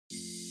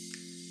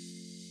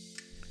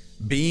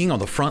Being on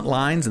the front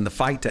lines in the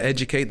fight to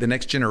educate the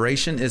next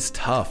generation is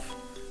tough.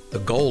 The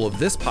goal of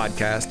this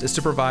podcast is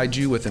to provide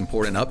you with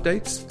important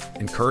updates,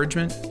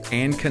 encouragement,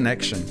 and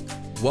connection.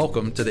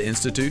 Welcome to the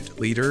Institute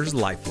Leaders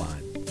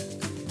Lifeline.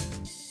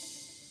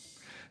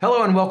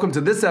 Hello and welcome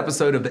to this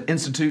episode of the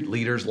Institute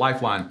Leaders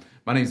Lifeline.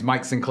 My name is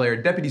Mike Sinclair,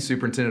 Deputy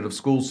Superintendent of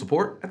School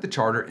Support at the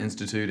Charter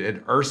Institute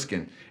at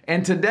Erskine.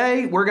 And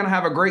today we're going to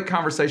have a great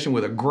conversation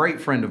with a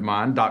great friend of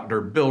mine, Dr.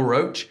 Bill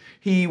Roach.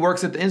 He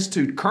works at the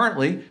Institute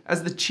currently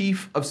as the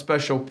Chief of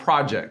Special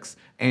Projects.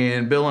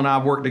 And Bill and I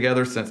have worked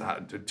together since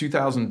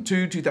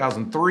 2002,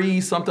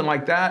 2003, something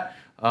like that.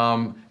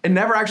 And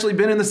never actually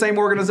been in the same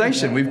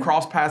organization. We've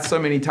crossed paths so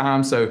many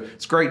times, so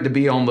it's great to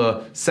be on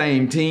the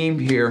same team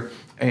here.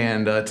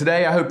 And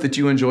today I hope that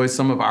you enjoy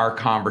some of our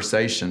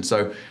conversation.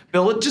 So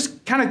Bill, let's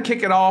just kind of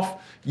kick it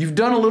off. You've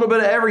done a little bit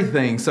of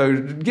everything.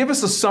 So give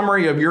us a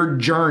summary of your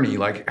journey.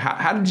 Like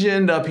how did you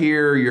end up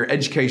here, your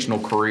educational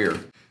career?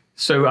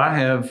 So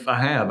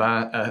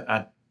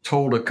I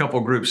told a couple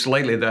groups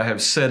lately that I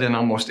have sat in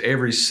almost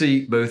every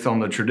seat, both on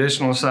the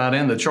traditional side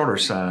and the charter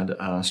side.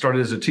 Started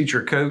as a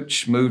teacher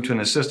coach, moved to an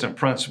assistant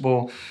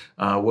principal,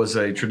 was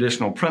a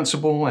traditional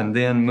principal, and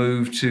then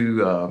moved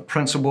to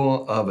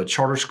principal of a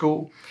charter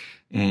school.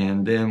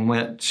 And then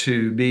went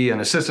to be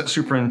an assistant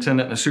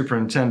superintendent and a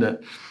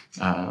superintendent,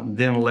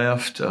 then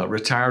left,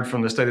 retired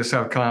from the state of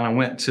South Carolina,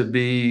 went to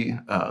be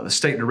the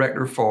state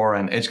director for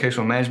an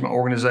educational management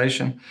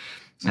organization.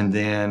 And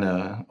then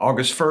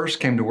August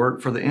 1st came to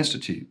work for the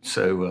Institute.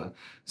 So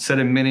sat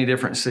in many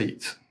different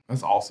seats.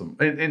 That's awesome.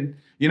 And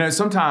you know,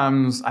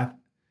 sometimes I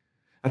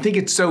think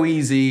it's so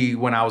easy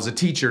when I was a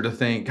teacher to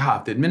think,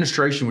 God, if the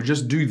administration would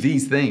just do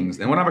these things.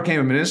 And when I became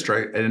an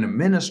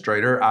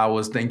administrator, I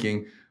was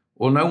thinking,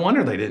 well, no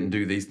wonder they didn't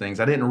do these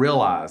things. I didn't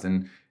realize.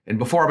 And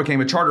before I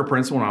became a charter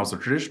principal, when I was a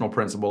traditional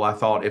principal, I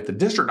thought if the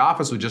district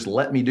office would just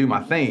let me do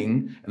my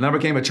thing, and then I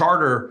became a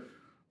charter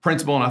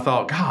principal, and I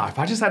thought, God, if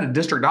I just had a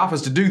district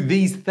office to do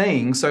these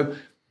things. So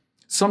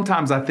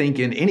sometimes I think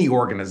in any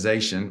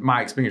organization,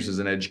 my experience is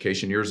in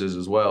education, yours is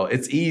as well,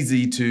 it's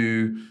easy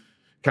to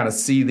kind of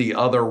see the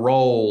other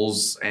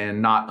roles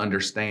and not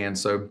understand.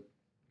 So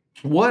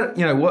what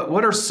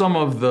are some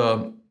of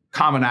the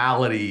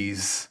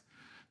commonalities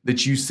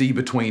that you see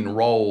between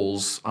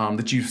roles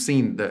that you've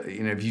seen,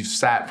 if you've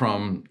sat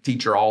from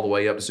teacher all the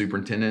way up to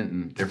superintendent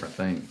and different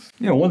things?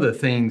 You know, one of the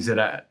things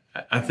that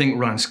I think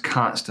runs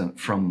constant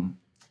from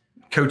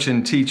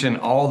coaching, teaching,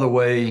 all the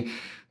way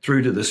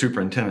through to the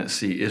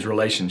superintendency is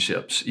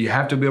relationships. You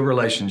have to build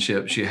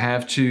relationships. You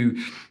have to,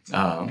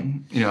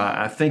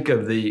 I think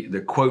of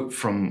the quote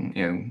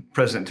from,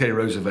 President Teddy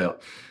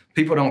Roosevelt,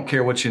 people don't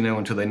care what you know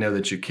until they know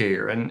that you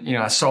care. And,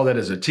 I saw that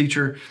as a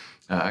teacher.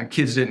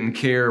 Kids didn't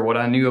care what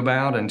I knew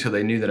about until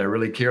they knew that I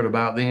really cared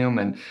about them.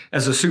 And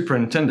as a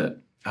superintendent,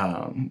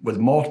 with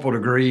multiple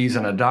degrees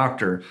and a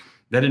doctor,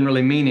 that didn't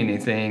really mean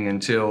anything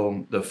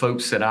until the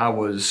folks that I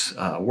was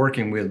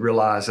working with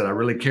realized that I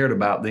really cared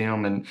about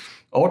them. And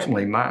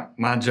ultimately,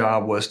 my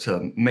job was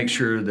to make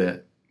sure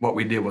that what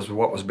we did was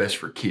what was best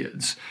for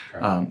kids.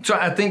 Right. So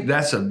I think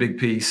that's a big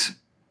piece.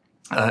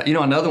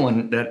 Another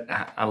one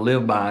that I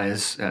live by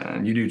is,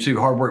 you do too,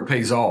 hard work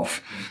pays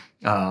off.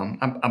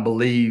 I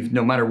believe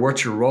no matter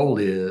what your role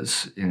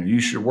is,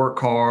 you should work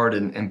hard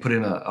and put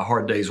in a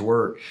hard day's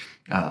work.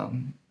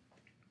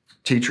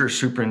 Teacher,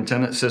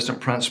 superintendent,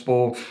 assistant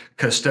principal,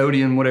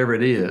 custodian, whatever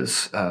it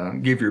is,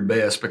 give your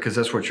best because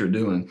that's what you're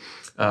doing.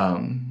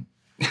 And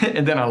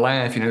then I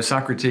laugh,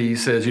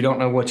 Socrates says, you don't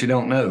know what you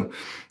don't know.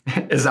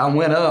 As I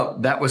went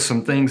up, that was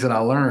some things that I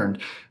learned.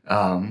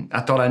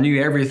 I thought I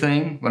knew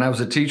everything when I was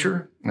a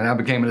teacher, and I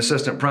became an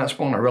assistant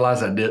principal, and I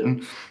realized I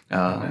didn't.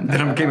 Then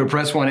I became a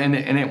principal, and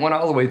it went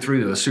all the way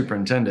through to a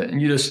superintendent.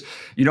 And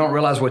you don't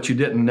realize what you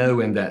didn't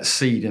know in that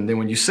seat. And then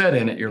when you sit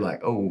in it, you're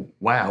like, oh,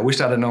 wow, I wish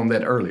I'd have known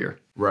that earlier.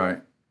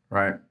 Right.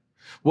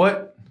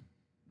 What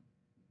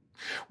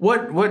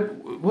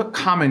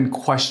common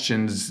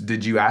questions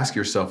did you ask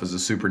yourself as a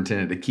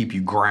superintendent to keep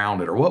you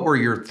grounded? Or what were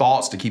your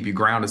thoughts to keep you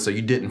grounded so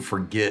you didn't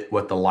forget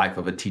what the life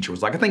of a teacher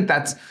was like? I think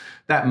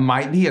that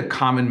might be a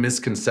common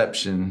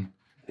misconception,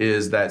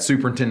 is that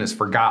superintendents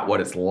forgot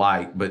what it's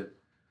like. But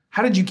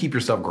how did you keep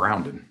yourself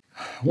grounded?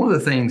 One of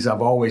the things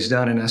I've always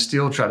done, and I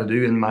still try to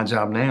do in my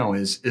job now,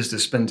 is to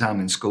spend time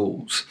in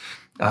schools.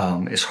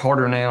 It's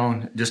harder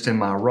now just in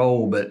my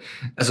role, but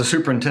as a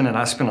superintendent,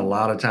 I spend a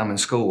lot of time in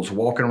schools,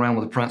 walking around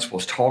with the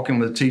principals, talking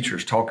with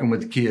teachers, talking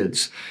with the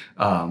kids.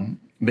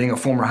 Being a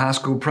former high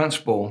school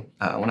principal,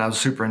 when I was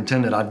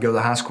superintendent, I'd go to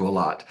the high school a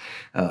lot.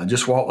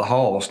 Just walk the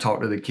halls, talk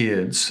to the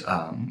kids.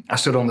 I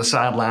stood on the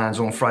sidelines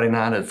on Friday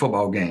night at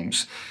football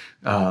games.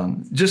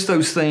 Just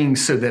those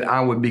things so that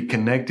I would be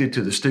connected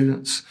to the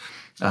students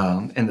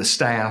and the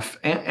staff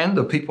and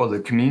the people of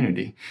the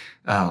community.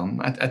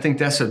 I think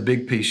that's a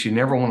big piece. You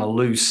never want to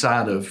lose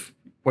sight of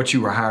what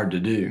you were hired to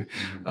do.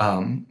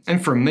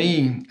 And for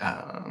me,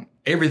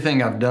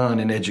 everything I've done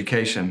in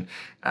education,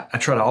 I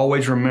try to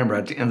always remember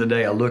at the end of the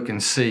day, I look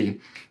and see,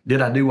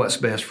 did I do what's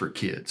best for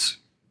kids?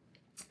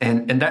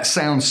 And that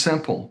sounds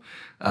simple,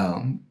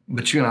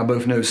 But you and I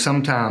both know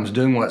sometimes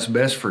doing what's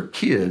best for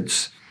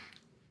kids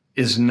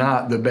is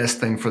not the best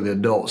thing for the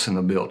adults in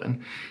the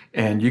building.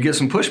 And you get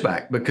some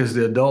pushback because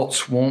the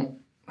adults won't,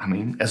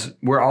 as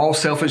we're all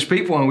selfish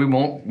people and we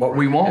want what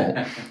we want.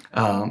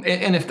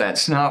 And if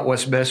that's not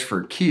what's best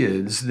for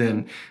kids,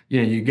 then,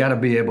 you got to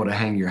be able to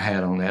hang your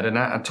hat on that. And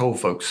I told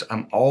folks,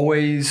 I'm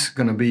always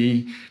going to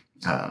be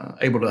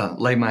able to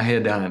lay my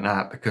head down at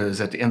night because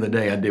at the end of the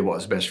day, I did what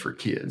was best for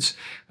kids.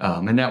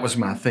 And that was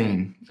my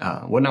theme.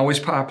 Wasn't always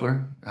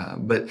popular,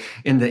 but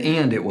in the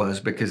end it was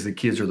because the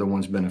kids are the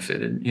ones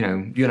benefited.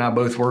 You and I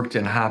both worked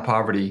in high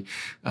poverty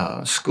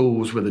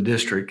schools with the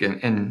district,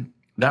 and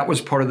that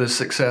was part of the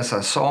success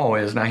I saw.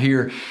 Is, and I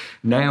hear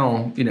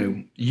now,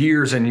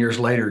 years and years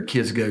later,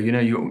 kids go,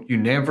 you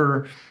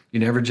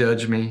never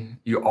judge me.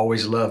 You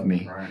always love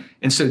me. Right.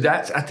 And so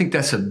I think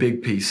that's a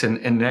big piece.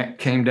 And that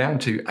came down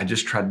to, I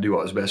just tried to do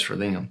what was best for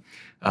them.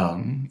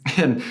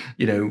 And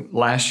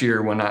last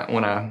year when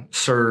I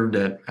served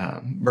at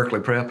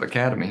Berkeley Prep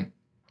Academy,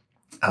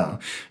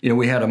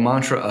 we had a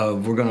mantra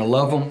of, we're going to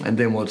love them and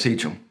then we'll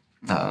teach them.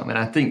 And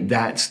I think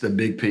that's the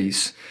big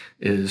piece,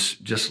 is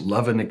just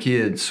loving the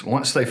kids.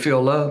 Once they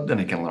feel loved, then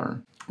they can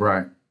learn.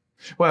 Right.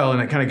 Well,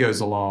 and it kind of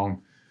goes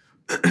along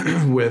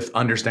with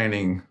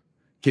understanding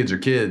kids are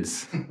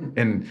kids.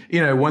 And,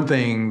 one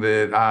thing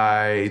that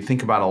I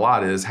think about a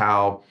lot is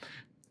how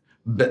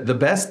the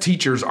best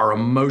teachers are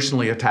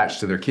emotionally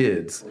attached to their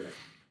kids.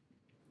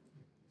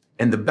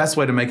 And the best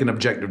way to make an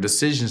objective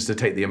decision is to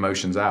take the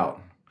emotions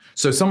out.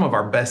 So some of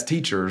our best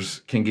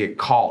teachers can get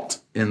caught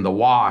in the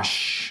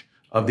wash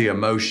of the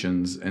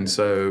emotions. And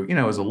so,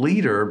 as a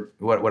leader,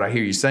 what I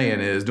hear you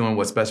saying is doing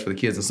what's best for the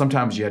kids. And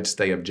sometimes you have to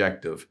stay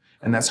objective.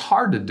 And that's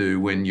hard to do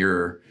when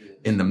you're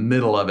in the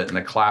middle of it in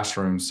a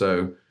classroom.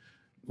 So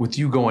with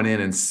you going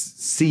in and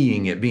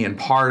seeing it, being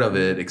part of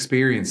it,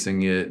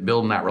 experiencing it,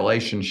 building that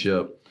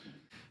relationship.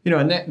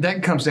 And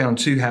that comes down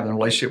to having a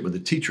relationship with the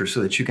teacher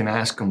so that you can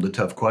ask them the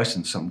tough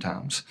questions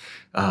sometimes.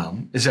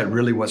 Is that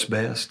really what's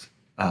best?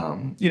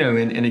 And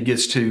it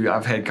gets to,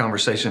 I've had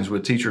conversations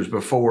with teachers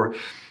before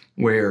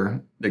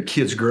where the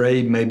kid's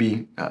grade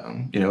maybe,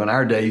 in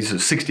our days, a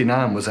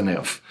 69 was an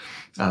F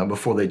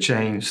before they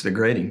changed the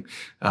grading.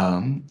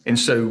 And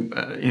so,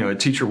 a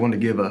teacher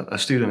wanted to give a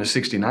student a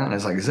 69. I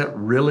was like, is that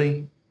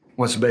really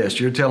what's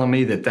best? You're telling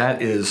me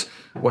that is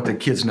what the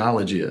kid's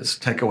knowledge is.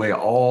 Take away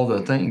all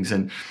the things.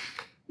 And,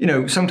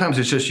 sometimes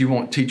it's just you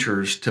want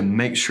teachers to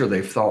make sure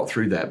they've thought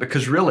through that,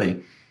 because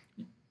really,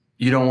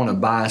 you don't want a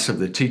bias of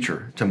the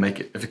teacher to make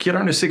it. If a kid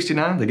earned a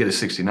 69, they get a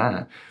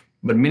 69.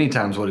 But many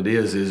times what it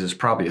is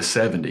probably a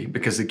 70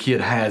 because the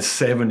kid has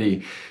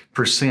 70%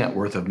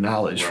 worth of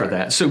knowledge for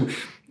that. So,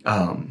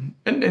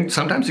 and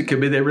sometimes it could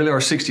be they really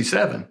are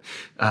 67.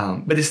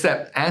 But it's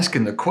that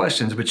asking the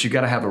questions, but you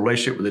got to have a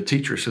relationship with the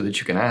teacher so that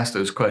you can ask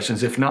those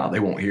questions. If not, they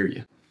won't hear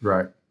you.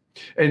 Right.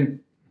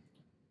 And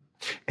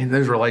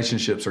those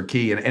relationships are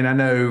key. And I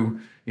know,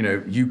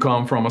 you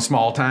come from a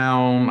small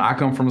town. I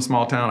come from a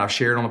small town. I've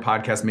shared on the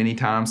podcast many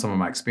times some of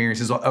my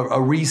experiences. A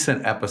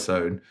recent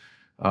episode,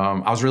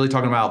 I was really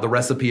talking about the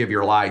recipe of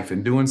your life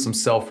and doing some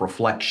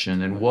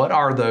self-reflection and what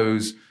are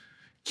those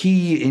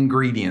key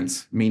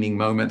ingredients, meaning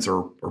moments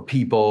or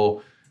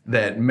people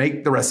that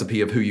make the recipe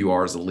of who you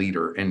are as a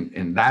leader.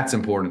 And that's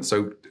important.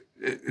 So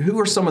who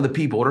are some of the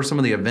people, what are some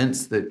of the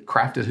events that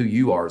crafted who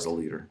you are as a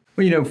leader?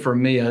 Well, for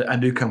me, I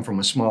do come from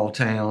a small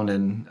town,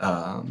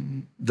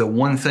 and the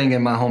one thing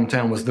in my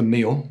hometown was the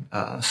mill.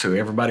 So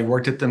everybody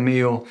worked at the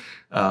mill.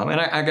 And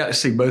I got to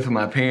see both of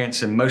my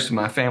parents and most of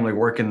my family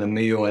work in the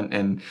mill.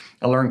 And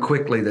I learned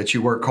quickly that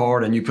you work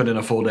hard and you put in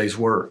a full day's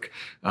work.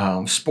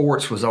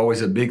 Sports was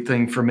always a big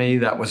thing for me.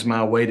 That was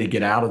my way to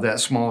get out of that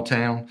small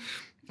town.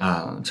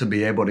 To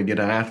be able to get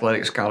an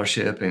athletic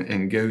scholarship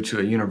and go to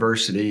a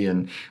university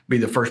and be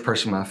the first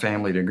person in my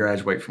family to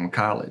graduate from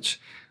college.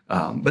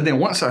 But then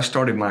once I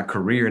started my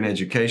career in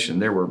education,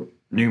 there were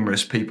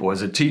numerous people.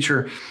 As a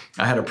teacher,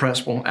 I had a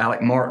principal.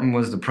 Alec Martin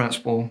was the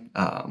principal.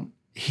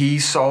 He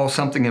saw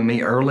something in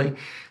me early.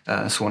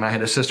 So when I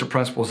had assistant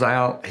principals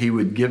out, he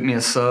would give me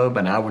a sub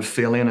and I would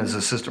fill in as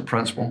assistant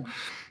principal.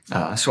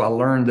 So I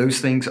learned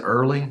those things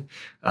early.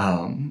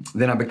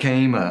 Then I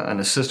became an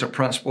assistant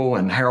principal,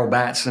 and Harold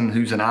Batson,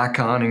 who's an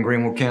icon in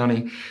Greenville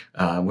County,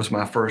 was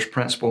my first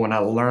principal, and I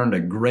learned a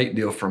great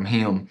deal from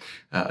him,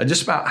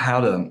 just about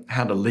how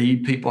to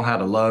lead people, how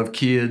to love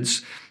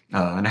kids,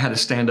 and how to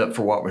stand up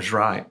for what was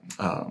right.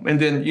 And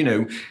then,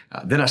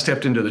 then I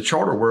stepped into the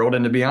charter world,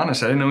 and to be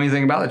honest, I didn't know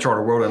anything about the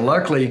charter world, and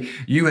luckily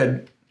you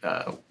had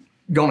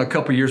gone a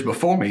couple years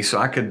before me, so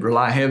I could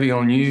rely heavy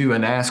on you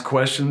and ask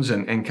questions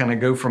and kind of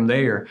go from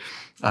there.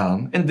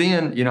 And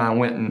then, I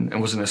went and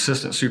was an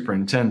assistant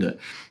superintendent.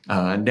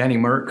 Danny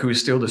Merck, who is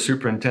still the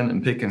superintendent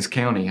in Pickens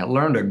County, I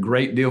learned a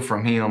great deal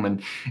from him.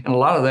 And a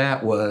lot of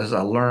that was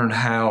I learned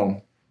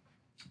how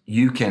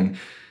you can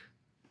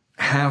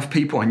have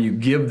people and you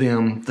give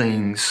them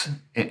things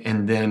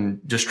and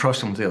then just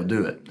trust them they'll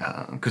do it.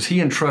 Because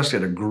he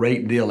entrusted a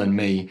great deal in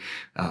me.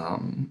 I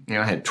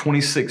had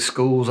 26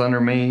 schools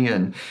under me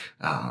and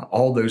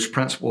all those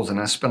principals, and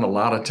I spent a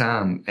lot of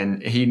time.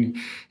 And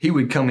he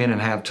would come in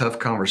and have tough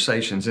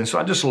conversations. And so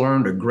I just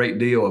learned a great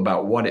deal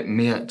about what it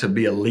meant to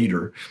be a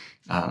leader.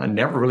 I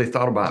never really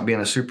thought about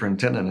being a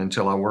superintendent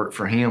until I worked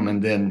for him.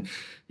 And then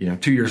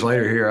 2 years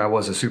later, here I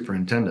was a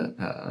superintendent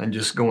and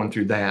just going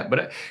through that.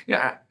 But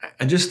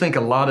I just think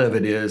a lot of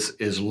it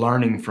is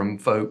learning from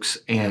folks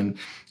and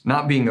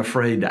not being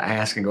afraid to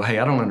ask and go, hey,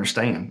 I don't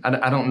understand.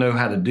 I don't know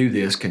how to do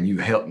this. Can you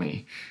help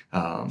me?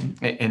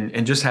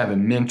 And just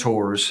having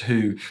mentors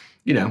who,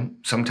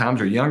 sometimes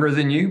are younger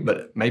than you,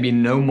 but maybe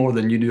know more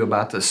than you do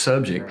about the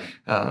subject.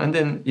 Right. And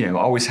then,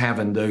 always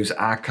having those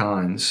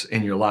icons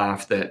in your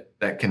life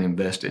that can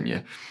invest in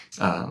you.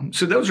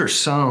 So those are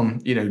some,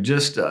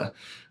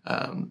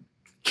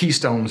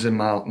 keystones in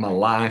my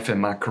life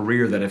and my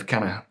career that have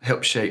kind of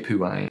helped shape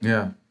who I am.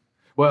 Yeah.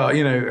 Well,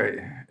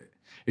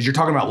 as you're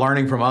talking about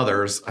learning from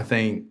others, I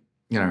think,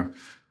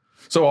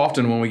 so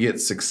often when we get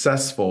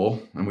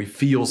successful and we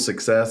feel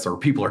success or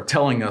people are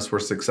telling us we're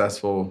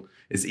successful,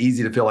 it's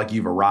easy to feel like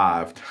you've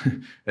arrived.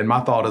 And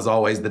my thought is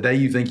always the day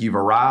you think you've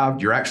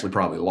arrived, you're actually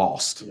probably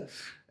lost. Yes.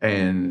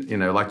 And,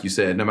 like you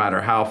said, no matter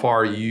how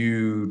far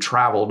you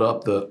traveled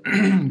up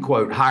the,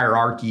 quote,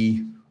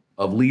 hierarchy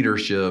of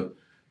leadership,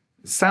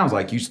 it sounds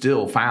like you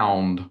still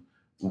found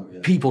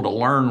people to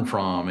learn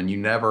from, and you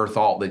never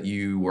thought that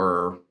you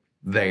were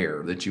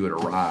there, that you had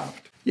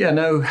arrived. Yeah,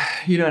 no,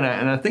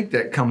 and I think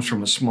that comes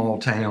from a small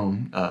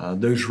town,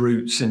 those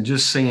roots, and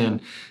just seeing,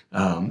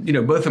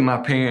 both of my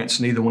parents,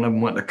 neither one of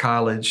them went to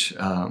college,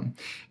 and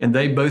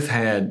they both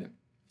had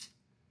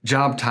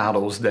job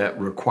titles that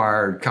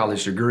required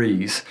college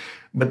degrees,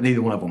 but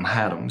neither one of them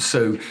had them.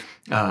 So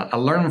I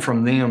learned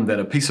from them that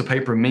a piece of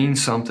paper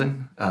means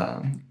something,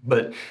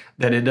 but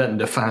that it doesn't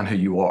define who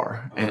you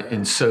are.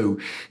 And so,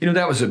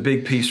 that was a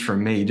big piece for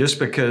me, just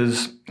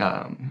because,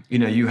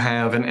 you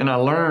have, and I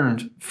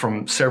learned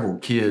from several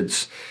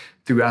kids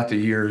throughout the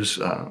years,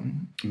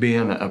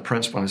 being a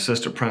principal and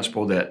assistant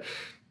principal, that,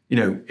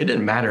 it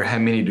didn't matter how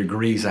many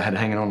degrees I had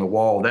hanging on the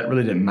wall. That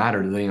really didn't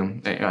matter to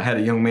them. I had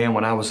a young man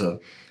when I was an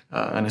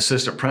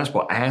assistant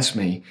principal ask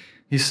me,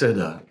 he said,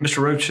 Mr.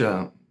 Roach,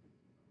 do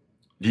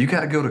you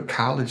got to go to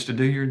college to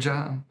do your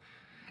job?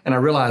 And I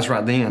realized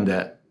right then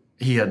that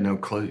he had no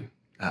clue.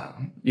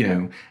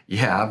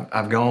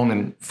 I've gone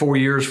in 4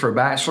 years for a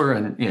bachelor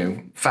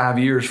and, 5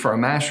 years for a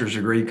master's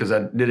degree because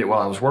I did it while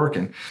I was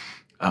working.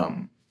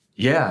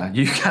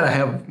 You got to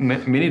have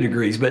many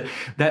degrees, but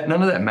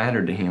none of that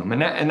mattered to him.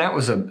 And that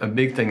was a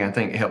big thing I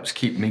think helps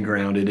keep me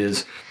grounded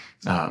is,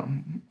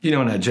 and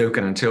I joke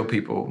and I tell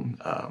people,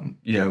 I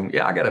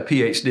got a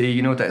PhD,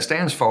 you know what that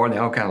stands for? And they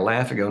all kind of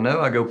laugh and go,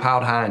 no, I go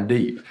piled high and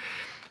deep.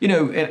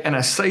 And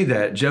I say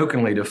that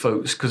jokingly to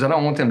folks because I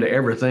don't want them to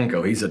ever think,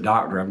 oh, he's a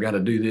doctor, I've got to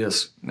do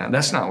this. Now,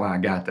 that's not why I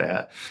got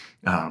that.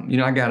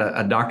 I got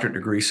a doctorate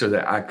degree so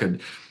that I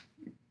could,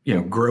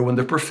 grow in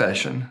the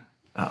profession.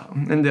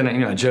 And then,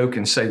 I joke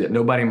and say that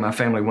nobody in my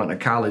family went to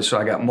college, so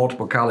I got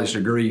multiple college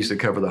degrees to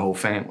cover the whole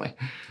family.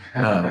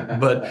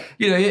 But,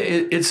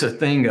 it's a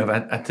thing of,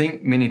 I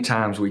think many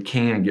times we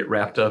can get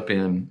wrapped up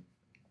in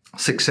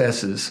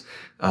successes.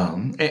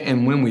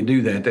 And when we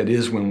do that, that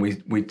is when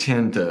we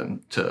tend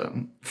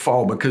to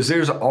fall, because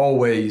there's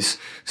always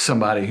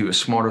somebody who is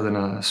smarter than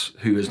us,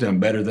 who has done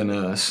better than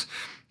us.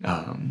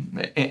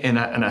 And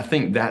I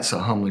think that's a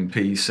humbling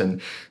piece.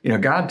 And,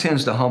 God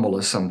tends to humble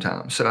us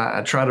sometimes. So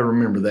I try to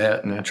remember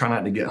that, and I try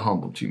not to get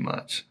humbled too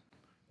much.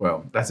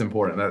 Well, that's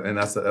important. And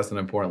that's an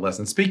important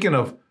lesson. Speaking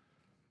of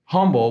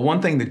humble,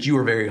 one thing that you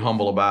were very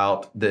humble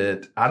about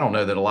that I don't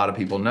know that a lot of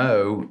people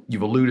know,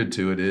 you've alluded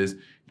to it, is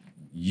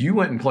you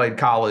went and played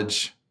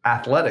college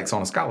athletics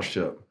on a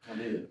scholarship. I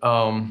did.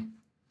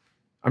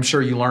 I'm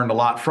sure you learned a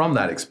lot from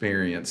that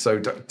experience. So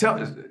tell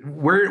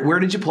where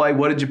did you play?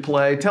 What did you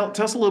play? Tell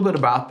us a little bit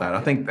about that.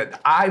 I think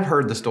that I've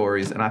heard the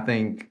stories, and I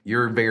think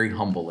you're very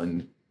humble.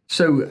 And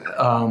so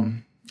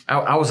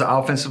I was an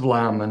offensive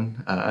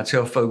lineman. I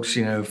tell folks,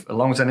 as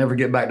long as I never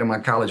get back to my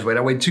college weight,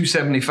 I weighed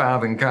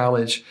 275 in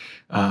college,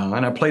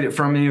 and I played at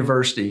Furman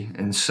University.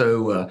 And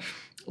so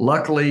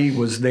luckily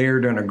was there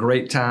during a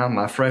great time.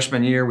 My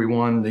freshman year, we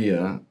won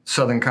the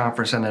Southern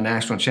Conference and the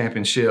national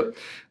championship.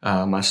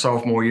 My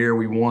sophomore year,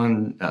 we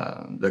won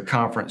the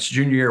conference.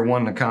 Junior year,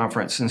 won the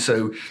conference. And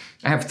so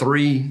I have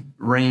 3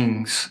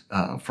 rings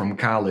from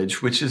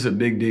college, which is a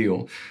big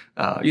deal.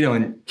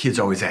 And kids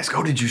always ask,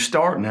 oh, did you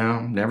start?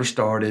 No, never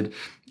started.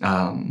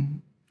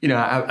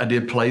 I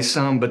did play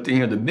some, but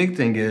the big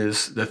thing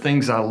is the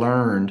things I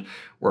learned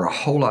were a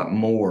whole lot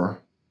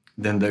more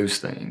than those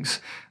things.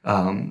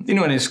 And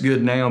it's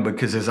good now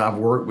because as I've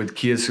worked with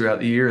kids throughout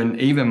the year, and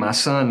even my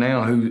son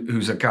now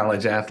who's a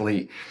college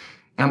athlete,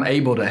 I'm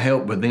able to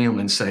help with them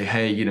and say,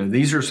 hey,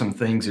 these are some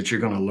things that you're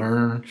going to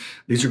learn.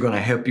 These are going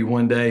to help you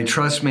one day.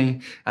 Trust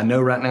me, I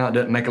know right now it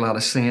doesn't make a lot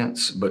of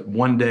sense, but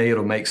one day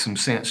it'll make some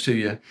sense to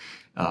you.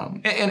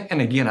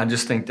 And again, I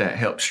just think that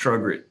helps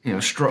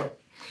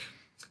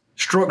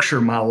structure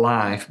my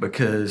life,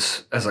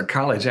 because as a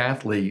college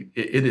athlete,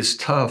 it is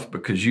tough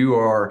because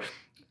you're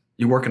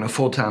working a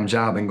full-time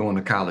job and going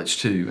to college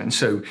too. And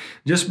so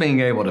just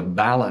being able to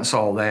balance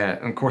all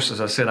that. And of course,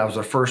 as I said, I was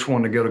the first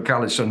one to go to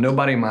college, so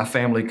nobody in my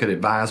family could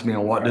advise me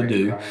on what to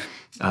do.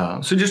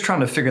 So just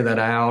trying to figure that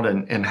out,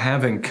 and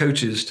having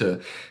coaches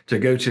to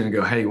go to and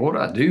go, hey, what do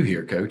I do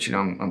here, coach?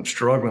 I'm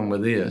struggling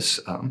with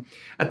this.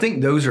 I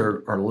think those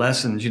are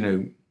lessons,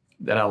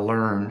 that I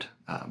learned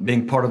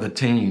being part of the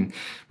team,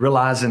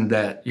 realizing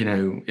that,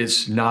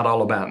 it's not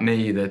all about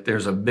me, that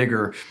there's a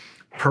bigger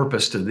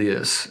purpose to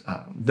this.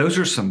 Those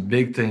are some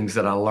big things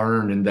that I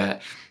learned, and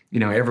that,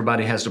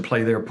 everybody has to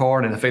play their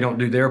part. And if they don't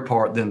do their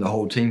part, then the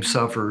whole team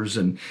suffers.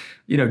 And,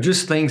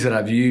 just things that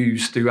I've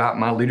used throughout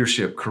my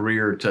leadership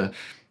career to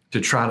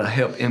try to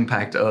help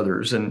impact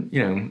others. And,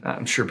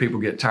 I'm sure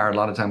people get tired. A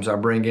lot of times I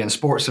bring in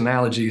sports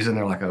analogies and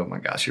they're like, oh my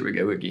gosh, here we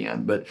go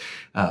again. But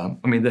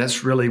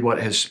that's really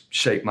what has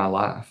shaped my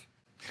life.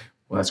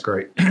 Well, that's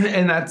great.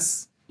 And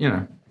that's,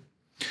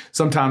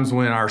 sometimes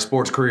when our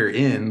sports career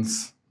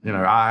ends,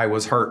 I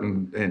was hurt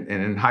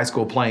in high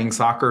school playing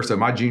soccer. So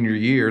my junior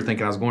year,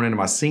 thinking I was going into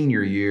my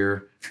senior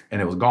year, and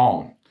it was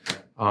gone.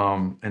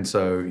 And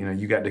so,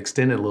 you got to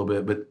extend it a little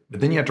bit, but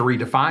then you have to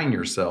redefine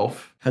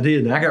yourself. I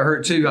did. I got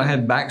hurt too. I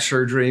had back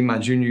surgery my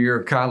junior year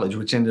of college,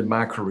 which ended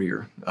my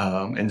career.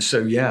 And so,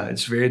 yeah,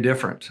 it's very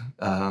different.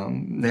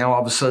 Now, all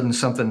of a sudden,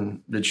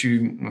 something that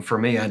for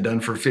me, I'd done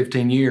for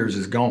 15 years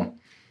is gone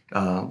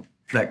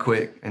that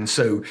quick. And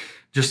so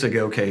just to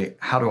go, okay,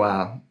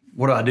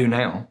 what do I do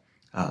now?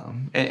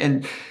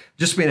 And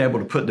just being able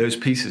to put those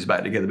pieces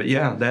back together. But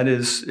yeah, that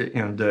is,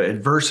 the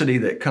adversity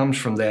that comes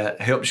from that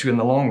helps you in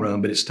the long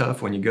run, but it's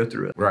tough when you go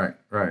through it.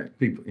 Right.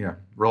 People,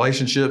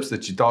 relationships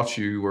that you thought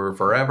you were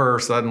forever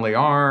suddenly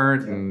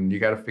aren't, and you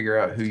got to figure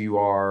out who you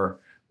are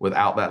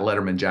without that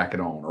Letterman jacket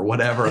on or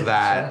whatever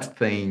that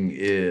thing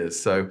is.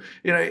 So,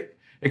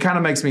 it kind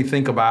of makes me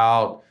think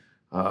about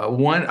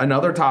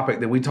another topic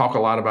that we talk a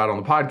lot about on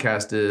the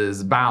podcast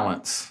is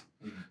balance.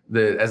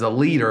 That as a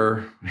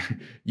leader,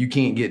 you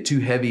can't get too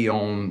heavy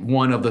on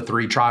one of the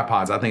three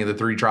tripods. I think of the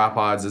three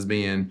tripods as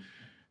being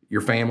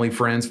your family,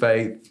 friends,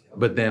 faith,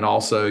 but then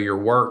also your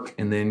work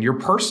and then your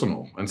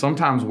personal. And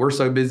sometimes we're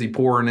so busy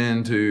pouring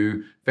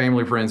into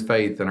family, friends,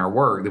 faith, and our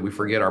work that we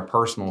forget our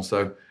personal.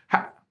 So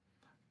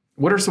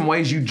what are some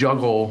ways you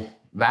juggle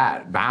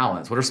that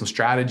balance? What are some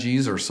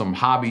strategies or some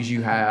hobbies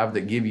you have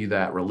that give you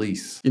that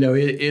release?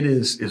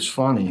 It's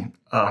funny.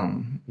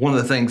 One of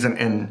the things,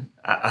 and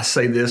I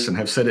say this and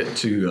have said it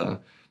to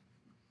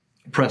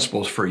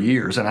principals for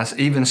years, and I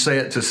even say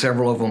it to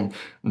several of them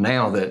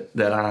now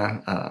that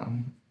I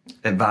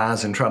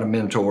advise and try to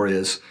mentor,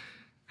 is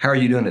how are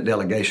you doing at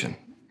delegation?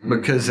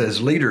 Because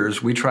as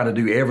leaders, we try to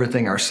do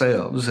everything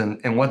ourselves,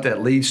 and what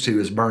that leads to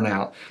is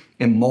burnout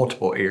in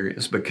multiple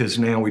areas, because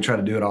now we try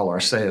to do it all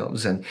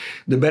ourselves. And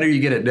the better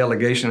you get at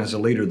delegation as a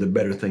leader, the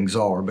better things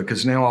are,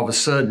 because now all of a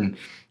sudden,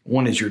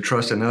 one is you're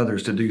trusting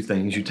others to do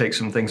things. You take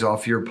some things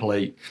off your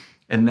plate,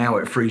 and now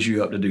it frees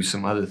you up to do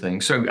some other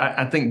things. So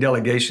I think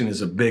delegation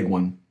is a big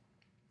one.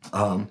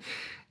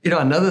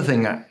 Another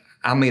thing,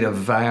 I made a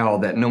vow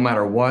that no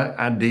matter what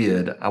I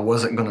did, I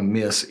wasn't going to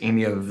miss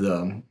any of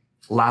the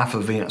life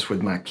events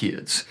with my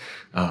kids.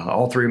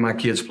 All three of my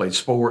kids played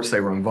sports.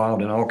 They were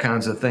involved in all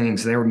kinds of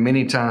things. There were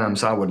many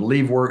times I would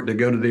leave work to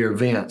go to their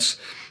events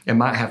and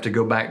might have to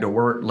go back to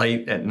work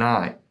late at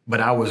night, but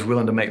I was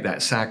willing to make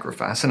that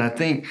sacrifice. And I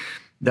think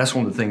that's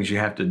one of the things you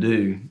have to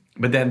do.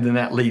 But then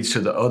that leads to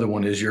the other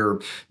one, is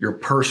your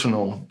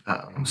personal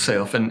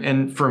self.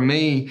 And for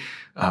me,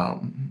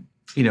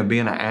 being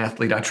an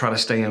athlete, I try to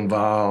stay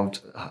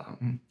involved.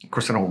 Of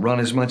course, I don't run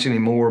as much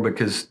anymore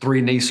because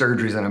 3 knee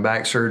surgeries and a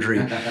back surgery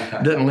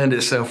doesn't lend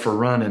itself for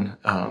running.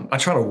 I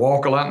try to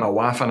walk a lot. My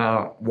wife and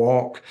I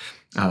walk.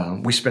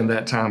 We spend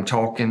that time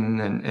talking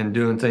and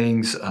doing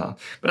things.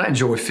 But I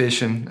enjoy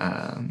fishing.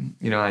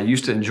 I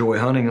used to enjoy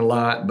hunting a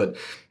lot, but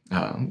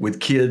with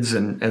kids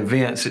and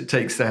events, it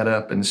takes that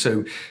up. And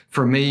so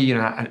for me,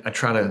 I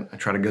try to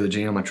go to the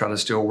gym. I try to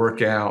still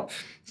work out,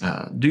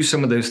 do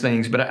some of those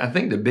things. But I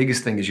think the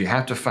biggest thing is you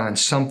have to find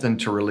something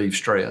to relieve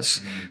stress.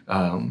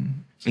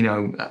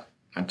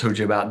 I told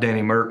you about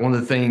Danny Merck. One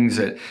of the things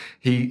that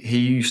he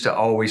used to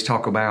always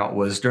talk about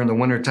was during the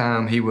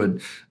wintertime, he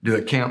would do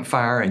a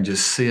campfire and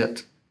just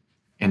sit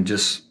and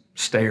just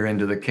stare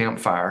into the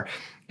campfire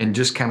and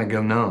just kind of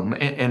go numb.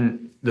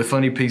 And the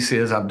funny piece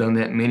is I've done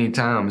that many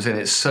times, and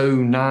it's so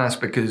nice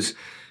because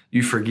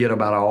you forget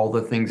about all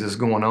the things that's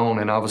going on,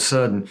 and all of a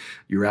sudden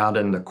you're out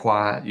in the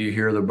quiet, you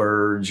hear the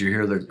birds, you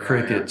hear the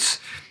crickets,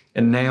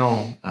 and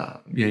now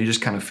you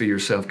just kind of feel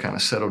yourself kind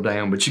of settle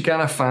down. But you got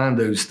to find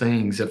those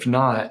things. If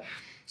not,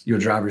 you'll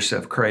drive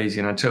yourself crazy.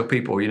 And I tell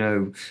people,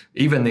 even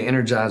the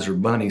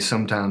Energizer Bunny,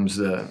 sometimes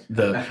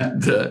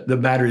the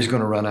battery's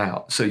going to run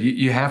out. So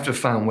you have to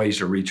find ways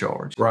to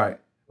recharge. Right.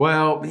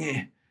 Well,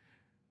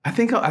 I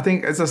think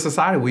as a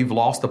society, we've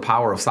lost the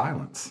power of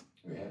silence.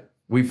 Yeah.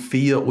 We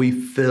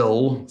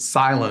fill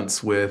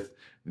silence with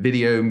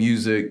video,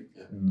 music,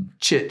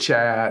 chit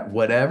chat,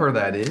 whatever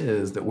that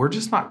is, that we're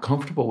just not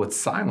comfortable with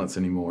silence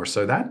anymore.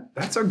 So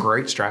that's a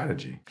great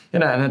strategy.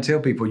 And I tell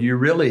people, you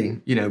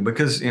really,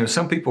 because,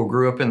 some people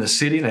grew up in the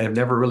city and have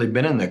never really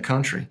been in the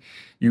country.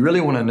 You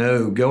really want to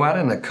know, go out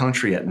in the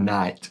country at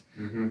night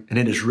and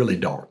it is really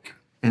dark.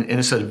 And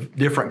it's a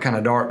different kind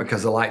of dark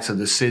because the lights of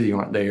the city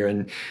aren't there,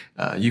 and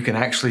you can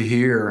actually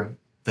hear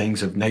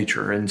things of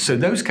nature. And so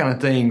those kind of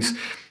things,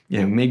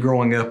 me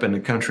growing up in the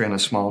country in a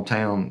small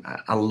town,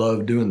 I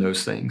love doing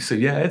those things. So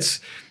yeah, it's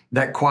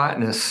that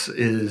quietness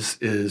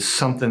is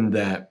something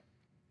that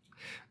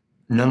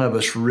none of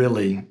us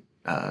really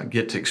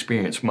get to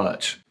experience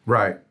much.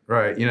 Right.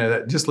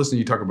 That, just listening to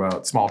you talk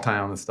about small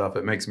town and stuff,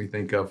 it makes me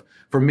think of,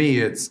 for me,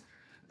 it's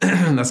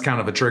that's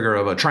kind of a trigger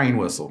of a train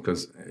whistle,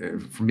 because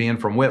from being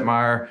from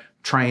Whitmire,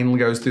 train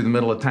goes through the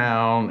middle of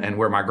town, and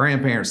where my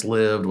grandparents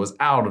lived was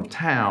out of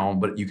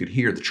town, but you could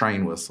hear the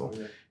train whistle.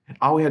 Yeah. And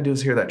all we had to do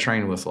was hear that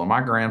train whistle. And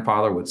my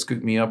grandfather would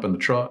scoop me up in the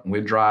truck, and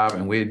we'd drive,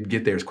 and we'd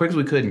get there as quick as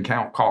we could and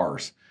count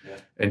cars. Yeah.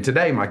 And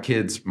today,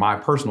 my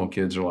personal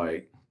kids are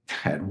like,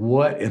 Dad,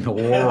 what in the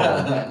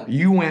world?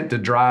 You went to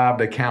drive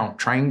to count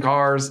train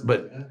cars?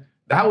 But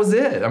that was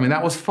it. I mean,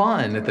 that was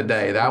fun at the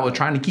day. That was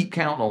trying to keep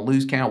count or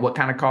lose count, what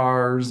kind of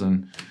cars,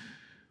 and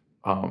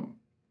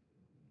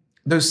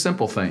those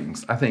simple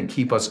things, I think,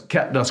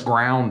 kept us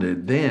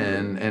grounded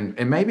then.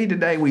 And maybe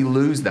today we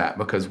lose that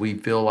because we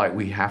feel like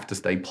we have to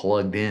stay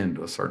plugged in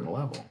to a certain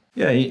level.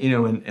 Yeah,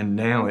 and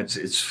now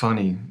it's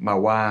funny. My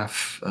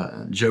wife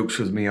jokes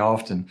with me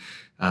often.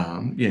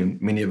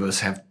 Many of us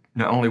have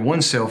not only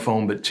one cell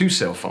phone, but two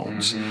cell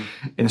phones. Mm-hmm.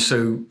 And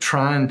so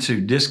trying to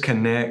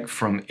disconnect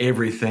from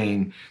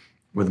everything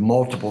with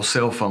multiple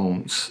cell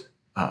phones,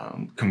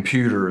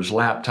 computers,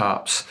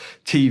 laptops,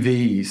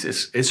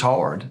 TVs, it's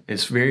hard.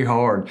 It's very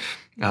hard.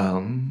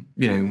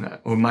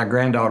 With my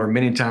granddaughter,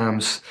 many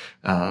times,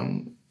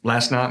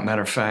 last night,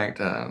 matter of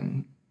fact,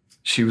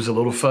 she was a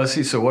little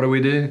fussy. So what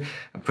do?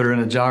 I put her in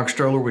a jog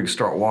stroller. We could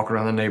start walking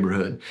around the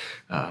neighborhood.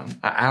 An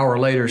hour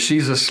later,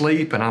 she's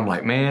asleep. And I'm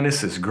like, man,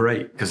 this is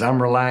great, because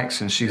I'm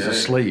relaxed and she's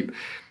asleep.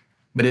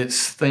 But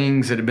it's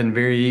things that have been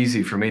very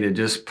easy for me to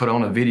just put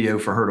on a video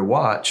for her to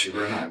watch,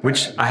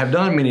 which I have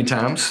done many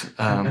times.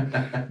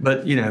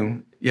 But,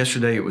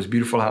 yesterday it was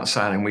beautiful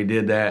outside and we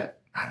did that.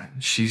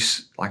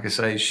 She's, like I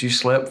say, she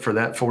slept for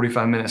that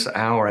 45 minutes, an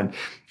hour, and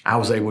I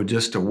was able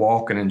just to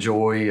walk and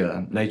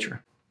enjoy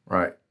nature.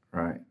 Right.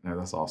 No,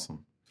 that's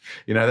awesome.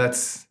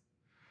 That's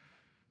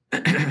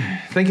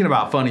thinking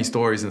about funny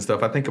stories and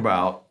stuff. I think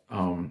about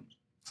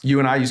you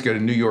and I used to go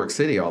to New York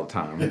City all the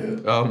time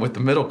with the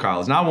middle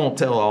college. And I won't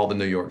tell all the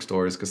New York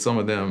stories because some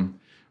of them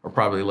are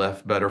probably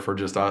left better for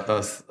just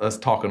us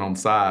talking on the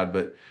side.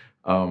 But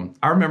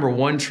I remember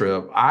one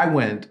trip, I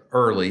went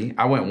early.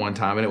 I went one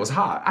time and it was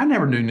hot. I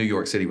never knew New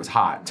York City was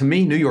hot. To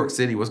me, New York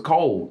City was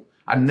cold.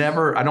 I'd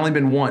only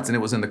been once, and it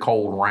was in the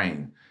cold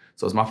rain.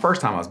 So it was my first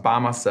time. I was by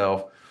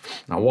myself,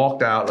 and I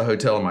walked out of the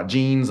hotel in my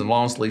jeans and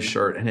long sleeve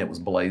shirt, and it was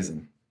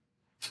blazing.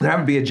 There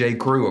happened to be a J.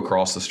 Crew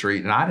across the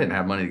street, and I didn't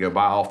have money to go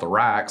buy off the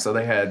rack, so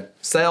they had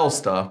sale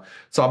stuff.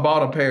 So I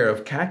bought a pair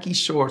of khaki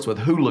shorts with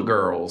Hula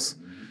Girls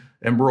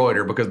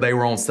embroidered because they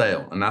were on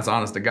sale. And that's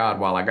honest to God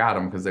while I got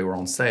them, because they were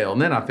on sale.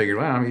 And then I figured,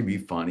 well, it'd be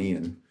funny.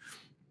 And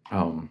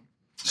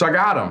so I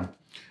got them.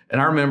 And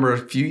I remember a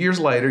few years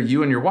later,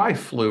 you and your wife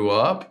flew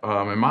up,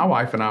 and my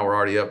wife and I were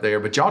already up there,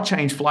 but y'all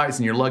changed flights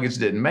and your luggage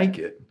didn't make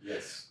it.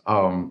 Yes.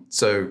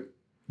 So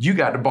you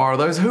got to borrow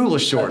those hula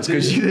shorts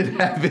because you didn't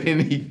have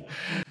any.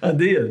 I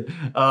did.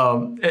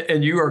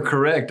 And you are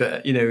correct.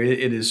 It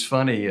is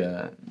funny.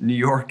 New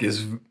York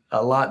is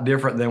a lot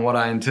different than what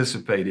I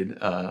anticipated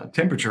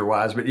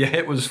temperature-wise. But yeah,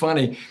 it was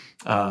funny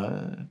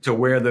to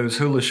wear those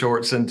hula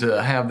shorts and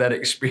to have that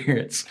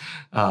experience.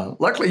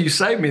 Luckily, you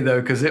saved me,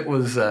 though, because it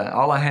was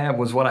all I had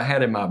was what I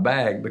had in my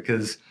bag,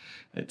 because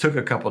it took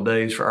a couple of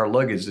days for our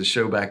luggage to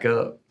show back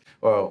up.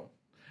 Well,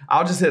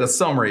 I'll just hit a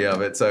summary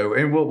of it. So,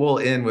 and we'll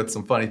end with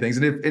some funny things.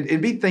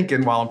 And be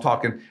thinking while I'm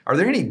talking, are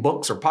there any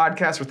books or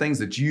podcasts or things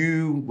that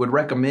you would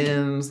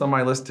recommend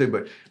somebody listen to?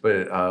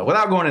 But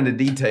without going into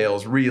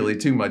details really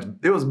too much,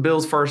 it was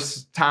Bill's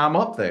first time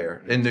up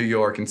there in New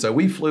York. And so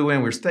we flew in,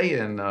 we were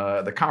staying,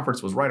 the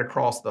conference was right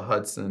across the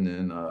Hudson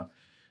in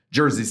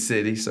Jersey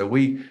City. So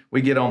we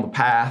get on the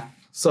PATH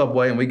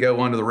subway and we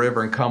go under the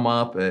river and come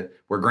up at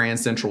where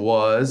Grand Central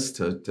was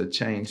to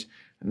change.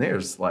 And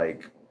there's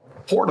like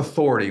Port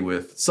Authority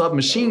with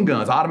submachine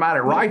guns,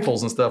 automatic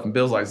rifles and stuff. And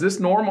Bill's like, is this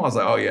normal? I was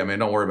like, oh yeah, man,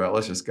 don't worry about it.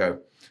 Let's just go.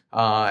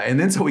 And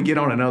then so we get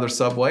on another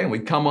subway and we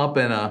come up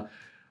in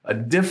a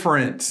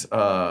different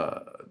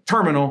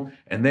terminal,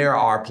 and there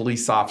are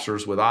police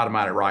officers with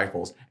automatic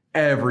rifles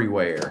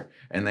everywhere.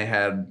 And they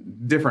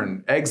had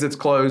different exits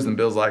closed, and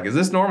Bill's like, is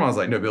this normal? I was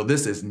like, no, Bill,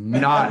 this is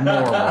not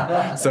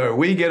normal. So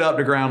we get up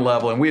to ground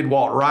level, and we had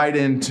walked right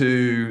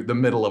into the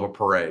middle of a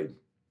parade.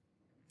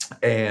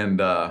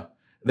 And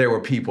there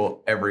were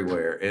people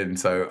everywhere. And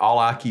so all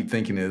I keep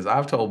thinking is,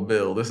 I've told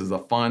Bill this is a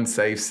fun,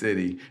 safe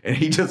city. And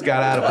he just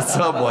got out of a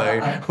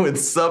subway with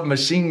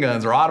submachine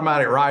guns or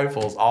automatic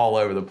rifles all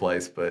over the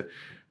place. But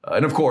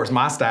And of course,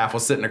 my staff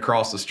was sitting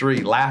across the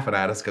street laughing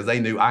at us because they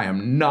knew I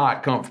am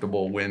not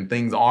comfortable when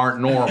things aren't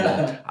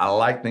normal. I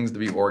like things to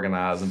be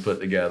organized and put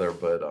together.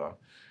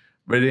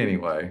 But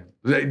anyway,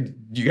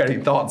 you got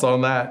any thoughts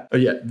on that? Oh,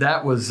 yeah,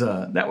 that was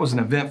an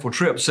eventful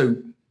trip. So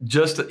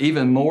just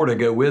even more to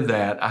go with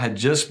that, I had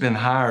just been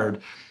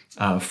hired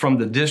from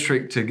the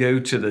district to go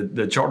to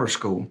the charter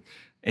school.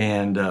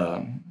 And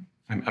I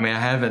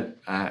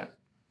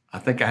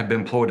think I had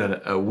been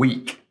employed a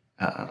week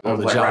on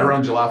the job. Right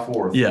around July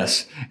 4th.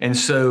 Yes. And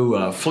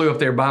so flew up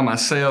there by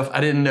myself. I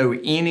didn't know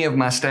any of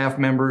my staff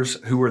members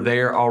who were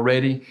there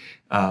already.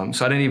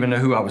 So I didn't even know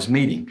who I was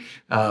meeting.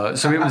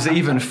 So it was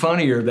even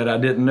funnier that I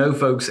didn't know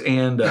folks.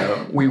 And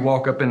we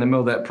walk up in the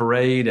middle of that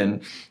parade,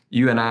 and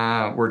you and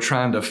I were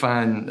trying to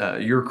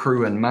find your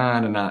crew and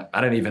mine, and I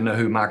didn't even know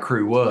who my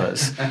crew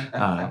was.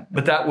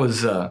 But that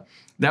was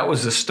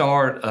the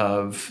start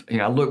of,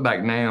 I look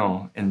back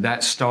now, and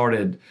that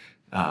started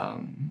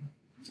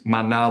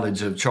my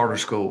knowledge of charter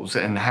schools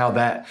and how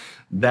that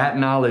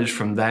knowledge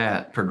from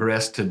that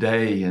progressed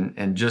today,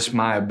 and just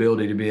my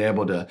ability to be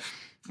able to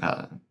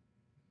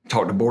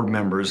talk to board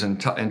members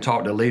and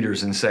talk to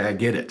leaders and say, I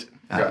get it.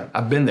 Okay.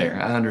 I've been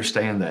there. I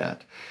understand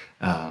that.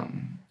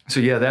 So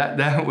yeah,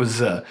 that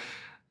was, it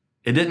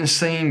didn't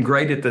seem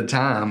great at the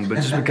time, but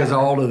just because of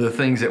all of the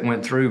things that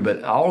went through,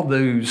 but all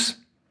those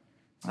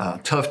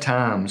tough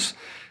times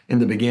in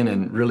the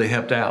beginning really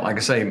helped out. Like I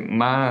say,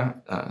 my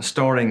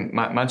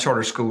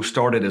charter school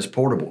started as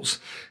portables.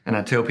 And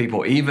I tell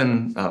people,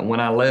 even when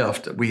I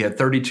left, we had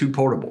 32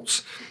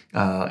 portables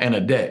and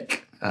a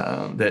deck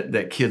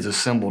that kids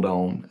assembled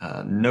on.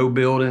 No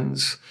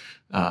buildings,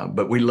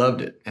 but we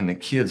loved it. And the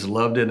kids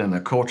loved it. And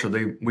the culture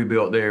we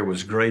built there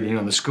was great.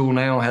 The school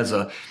now has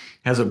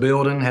a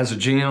building, has a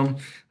gym,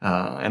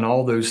 and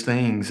all those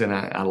things. And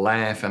I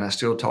laugh, and I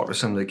still talk to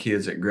some of the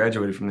kids that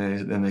graduated from there,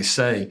 and they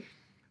say,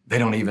 they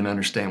don't even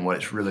understand what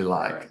it's really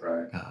like.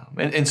 Right.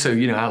 And so,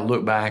 I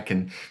look back,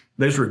 and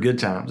those were good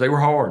times. They were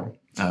hard,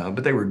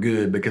 but they were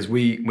good because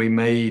we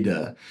made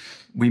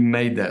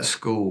that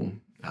school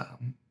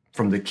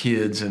from the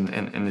kids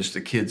and just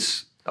the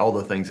kids, all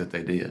the things that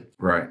they did.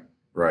 Right.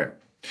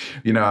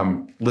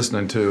 I'm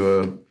listening to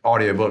an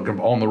audiobook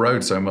on the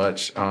road so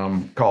much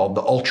called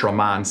The Ultra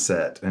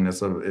Mindset. And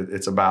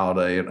it's about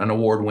an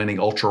award-winning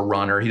ultra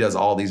runner. He does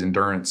all these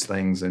endurance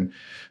things. And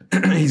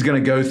he's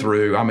going to go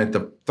through, I'm at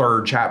the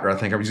 3rd chapter, I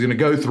think. He's going to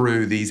go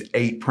through these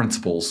 8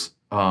 principles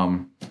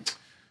of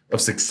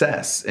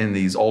success in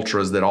these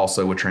ultras that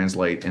also would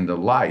translate into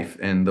life.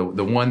 And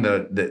the one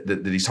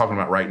that he's talking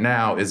about right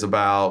now is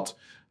about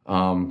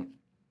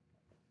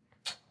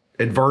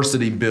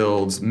adversity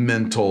builds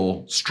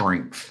mental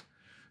strength.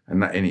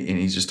 And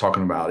he's just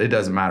talking about, it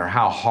doesn't matter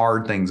how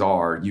hard things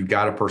are, you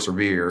got to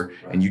persevere,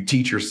 right. And you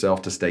teach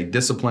yourself to stay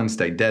disciplined,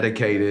 stay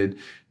dedicated,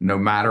 no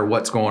matter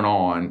what's going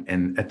on.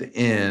 And at the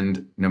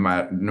end, no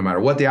matter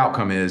what the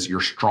outcome is,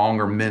 you're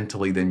stronger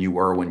mentally than you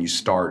were when you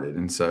started.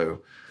 And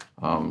so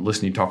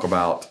listening you talk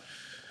about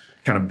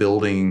kind of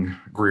building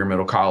Greer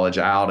Middle College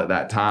out at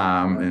that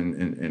time, right.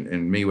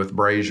 and me with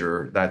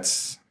Brazier,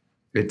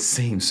 it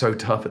seemed so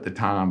tough at the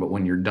time, but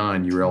when you're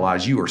done, you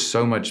realize you are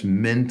so much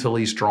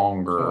mentally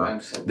stronger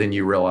than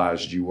you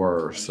realized you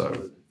were.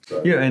 So.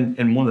 Yeah,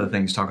 and one of the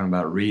things talking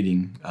about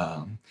reading,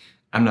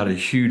 I'm not a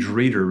huge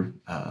reader,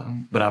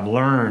 but I've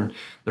learned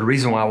the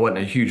reason why I wasn't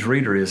a huge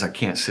reader is I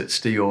can't sit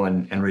still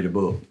and read a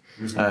book.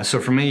 Mm-hmm. So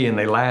for me, and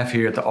they laugh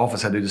here at the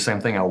office, I do the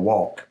same thing. I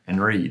walk and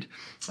read.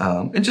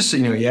 And just,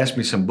 you asked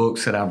me some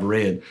books that I've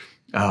read,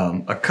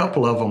 a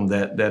couple of them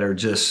that are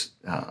just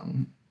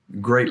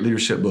great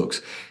leadership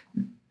books.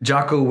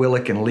 Jocko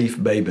Willink and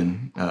Leif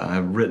Babin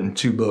have written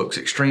 2 books,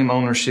 Extreme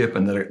Ownership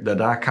and the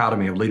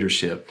Dichotomy of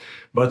Leadership,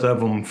 both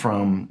of them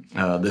from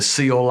the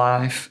SEAL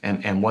life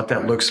and what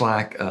that looks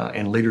like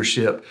in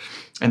leadership.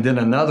 And then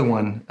another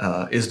one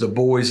is The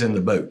Boys in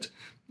the Boat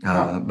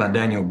by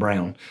Daniel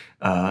Brown.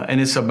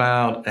 And it's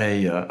about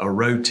a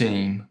road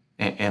team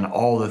and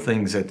all the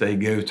things that they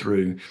go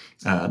through.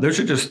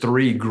 Those are just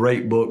 3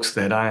 great books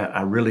that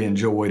I really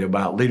enjoyed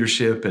about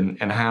leadership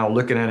and how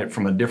looking at it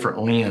from a different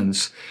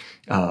lens.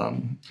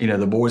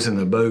 The Boys in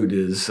the Boat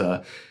is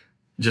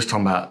just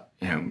talking about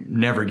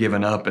never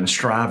giving up and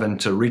striving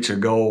to reach a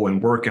goal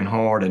and working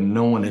hard and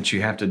knowing that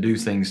you have to do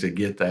things to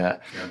get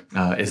that,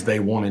 as they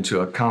wanted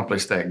to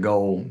accomplish that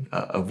goal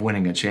of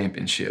winning a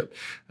championship.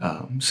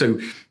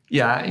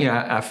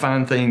 I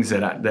find things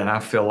that I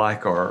feel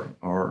like are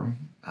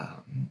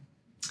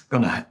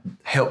going to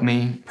help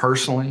me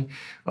personally,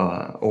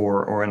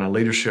 or in a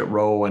leadership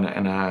role,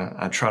 and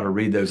I try to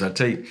read those. I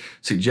take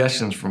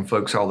suggestions from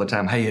folks all the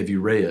time. Hey, have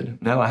you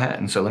read? No, I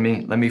hadn't. So let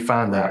me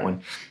find that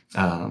one.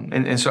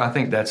 And so I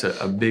think that's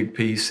a big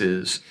piece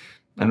is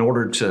in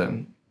order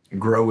to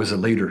grow as a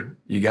leader,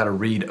 you got to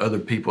read other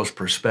people's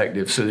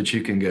perspectives so that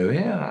you can go,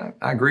 yeah,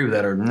 I agree with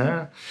that, or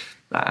no,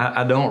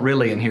 I don't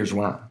really, and here's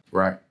why.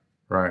 Right.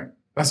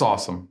 That's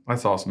awesome.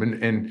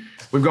 And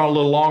we've gone a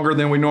little longer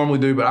than we normally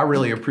do, but I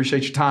really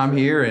appreciate your time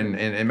here.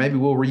 And maybe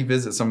we'll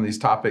revisit some of these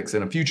topics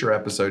in a future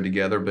episode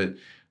together. But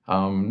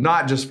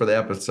not just for the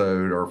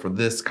episode or for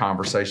this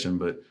conversation,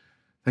 but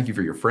thank you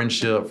for your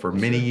friendship for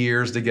many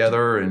years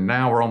together. And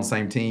now we're on the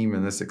same team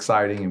and it's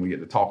exciting and we get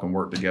to talk and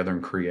work together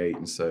and create.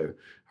 And so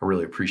I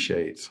really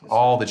appreciate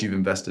all that you've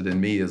invested in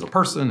me as a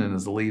person and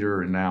as a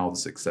leader and now the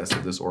success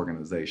of this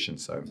organization.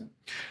 So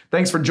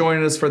thanks for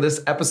joining us for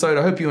this episode.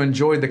 I hope you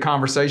enjoyed the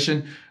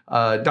conversation.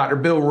 Dr.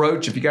 Bill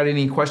Roach, if you got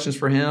any questions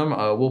for him,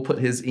 we'll put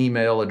his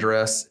email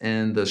address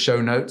in the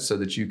show notes so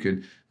that you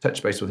could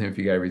touch base with him if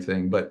you got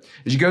everything. But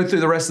as you go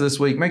through the rest of this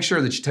week, make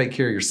sure that you take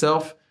care of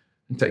yourself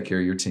and take care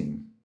of your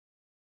team.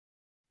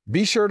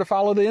 Be sure to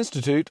follow the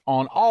Institute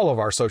on all of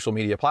our social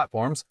media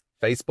platforms,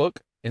 Facebook,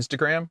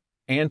 Instagram,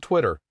 and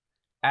Twitter.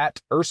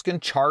 At Erskine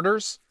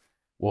Charters,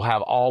 we'll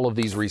have all of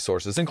these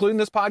resources, including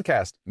this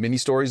podcast, mini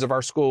stories of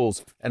our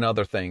schools, and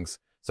other things.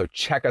 So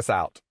check us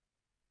out.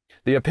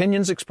 The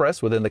opinions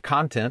expressed within the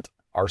content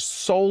are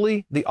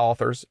solely the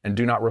authors and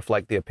do not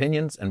reflect the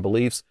opinions and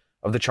beliefs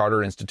of the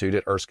Charter Institute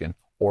at Erskine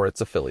or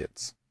its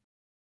affiliates.